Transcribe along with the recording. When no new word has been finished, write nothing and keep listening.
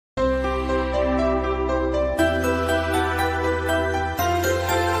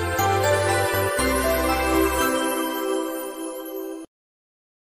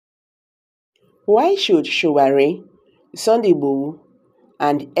Why should Sowore, Sunday Igboho,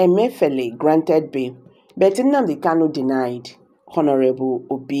 and Emefiele granted bail, but Nnamdi Kanu denied? Honorable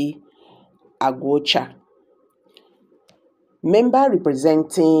Obi Aguocha, member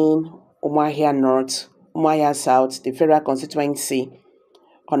representing Umuahia North, Umuahia South, the federal constituency,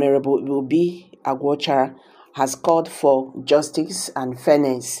 Honorable Obi Aguocha has called for justice and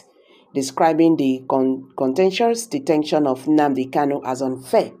fairness, describing the contentious detention of Nnamdi Kanu as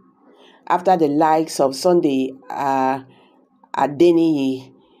unfair, after the likes of Sunday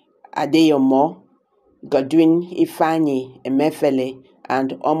Adeniyi Adeyomo, Godwin Ifeanyi Emefiele,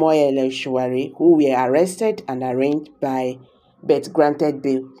 and Omoyele Sowore, who were arrested and arraigned but granted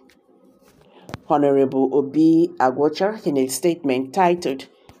bail. Honorable Obi Aguocha, in a statement titled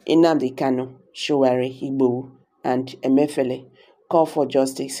Nnamdi Kanu, Sowore, Igboho, and Emefiele Call for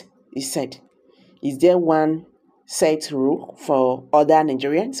Justice, he said, "Is there one set rule for other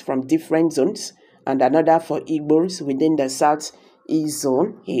Nigerians from different zones and another for Igbos within the South-East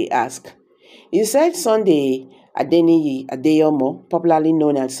zone?" he asked. He said Sunday Adeniyi Adeyomo, popularly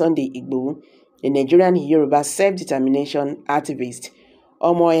known as Sunday Igboho, a Nigerian Yoruba self-determination activist,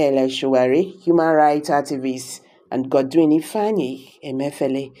 Omoyele Sowore, human rights activist, and Godwin Ifeanyi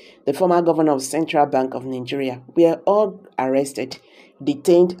Emefiele, the former governor of Central Bank of Nigeria, were all arrested,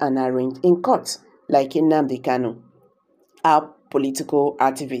 detained, and arraigned in court, like Nnamdi Kanu, our political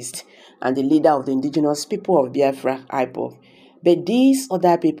activist and the leader of the indigenous people of Biafra, IPOB. But these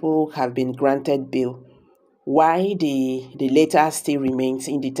other people have been granted bail, while the latter still remains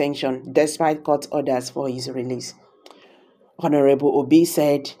in detention despite court orders for his release. Honorable Obi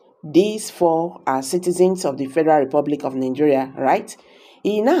said these four are citizens of the Federal Republic of Nigeria, right?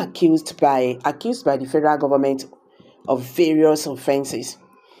 He is now accused by the federal government of various offenses.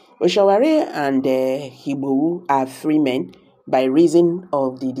 Sowore and Igboho are free men by reason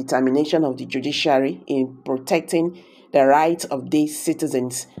of the determination of the judiciary in protecting the rights of these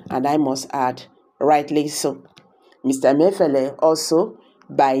citizens, and I must add, rightly so. Mr. Emefiele also,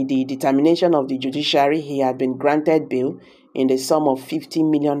 by the determination of the judiciary, he had been granted bail in the sum of 50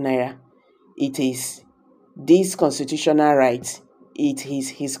 million naira. It is this constitutional right. It is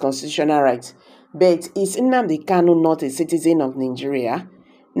his constitutional right. But is Nnamdi Kanu not a citizen of Nigeria?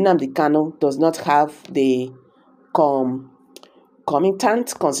 Nnamdi Kanu does not have the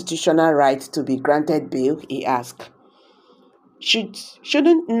concomitant constitutional right to be granted bail, he asked.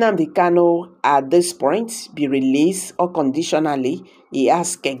 Shouldn't Nnamdi Kanu at this point be released or conditionally? He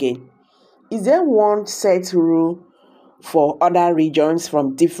asked again. Is there one set rule for other regions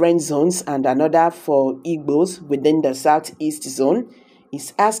from different zones and another for Igbos within the Southeast zone?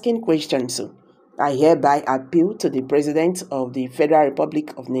 He's asking questions. So I hereby appeal to the President of the Federal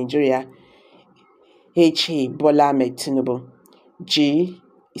Republic of Nigeria, H.A. Bola Ahmed Tinubu,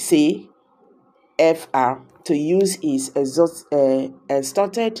 GCFR, to use his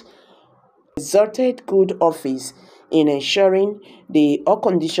exalted good office in ensuring the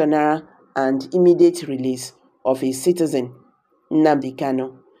unconditional and immediate release of a citizen, Nnamdi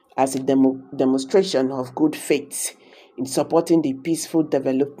Kanu, as a demonstration of good faith in supporting the peaceful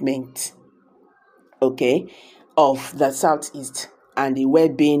development, of the Southeast and the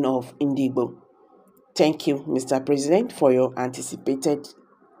well-being of Igbo. Thank you, Mr. President, for your anticipated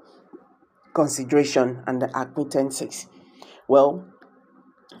consideration and acquaintances. Well,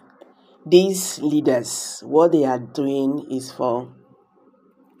 these leaders, what they are doing is for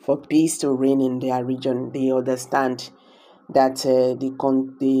peace to reign in their region. They understand that the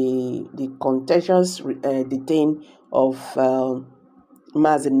contentious detain of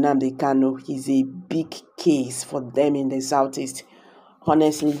Mazi Nnamdi Kanu is a big case for them in the Southeast.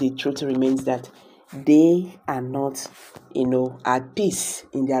 Honestly, the truth remains that they are not, at peace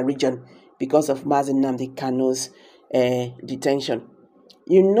in their region because of Mazi Nnamdi Kanu's detention.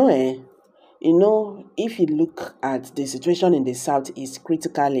 If you look at the situation in the Southeast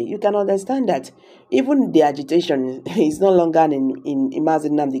critically, you can understand that even the agitation is no longer in Mazi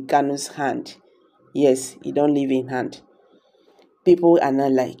Nnamdi Kanu's hand. Yes, he don't leave in hand. People are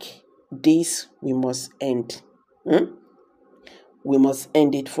not like, this we must end. We must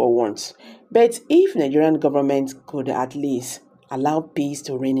end it for once. But if Nigerian government could at least allow peace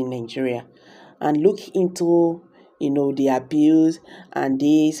to reign in Nigeria and look into the appeals and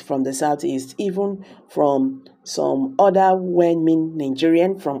this from the Southeast, even from some other well-meaning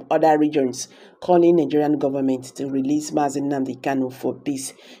Nigerian from other regions, calling Nigerian government to release Mazi Nnamdi Kanu for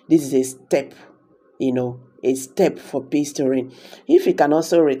peace. This is a step, a step for peace to reign. If you can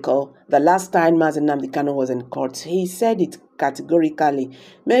also recall, the last time Mazi Nnamdi Kanu was in court, he said it categorically.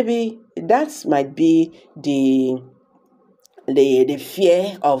 Maybe that might be the the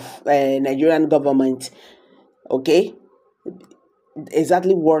fear of Nigerian government. Okay,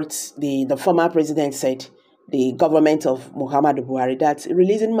 exactly what the former president said, the government of Muhammadu Buhari, that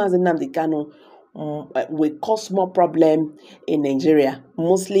releasing Mazi Nnamdi Kanu will cause more problem in Nigeria,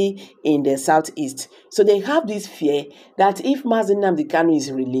 mostly in the southeast. So they have this fear that if Mazi Nnamdi Kanu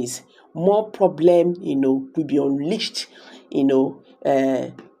is released, more problem, will be unleashed,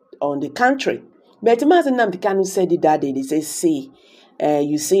 on the country. But Mazi Nnamdi Kanu said it that day. They say, see,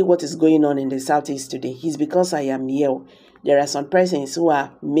 you see what is going on in the southeast today. It's because I am here. There are some persons who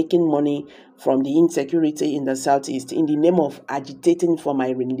are making money from the insecurity in the southeast in the name of agitating for my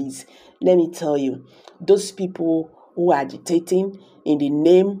release. Let me tell you, those people who are agitating in the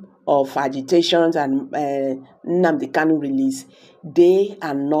name of agitations and Nnamdi Kanu release, they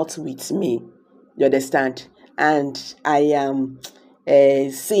are not with me. You understand? And I am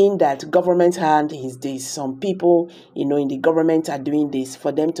seeing that government hand is this. Some people, in the government are doing this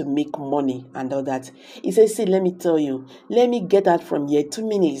for them to make money and all that. He says, see, let me tell you, let me get out from here. 2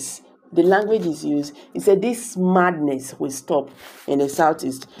 minutes. The language is used. He said this madness will stop in the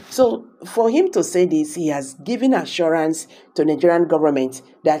southeast. So for him to say this, he has given assurance to Nigerian government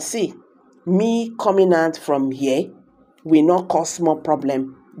that, see, me coming out from here will not cause more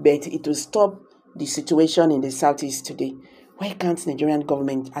problem, but it will stop the situation in the southeast today. Why can't Nigerian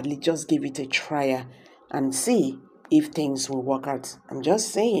government at least just give it a try and see if things will work out? I'm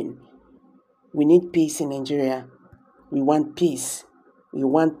just saying, we need peace in Nigeria. We want peace. We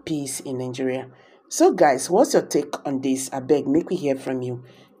want peace in Nigeria. So guys, what's your take on this? I beg, make we hear from you.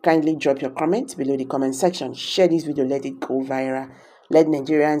 Kindly drop your comments below the comment section. Share this video, let it go viral. Let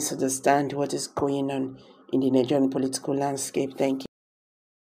Nigerians understand what is going on in the Nigerian political landscape. Thank you.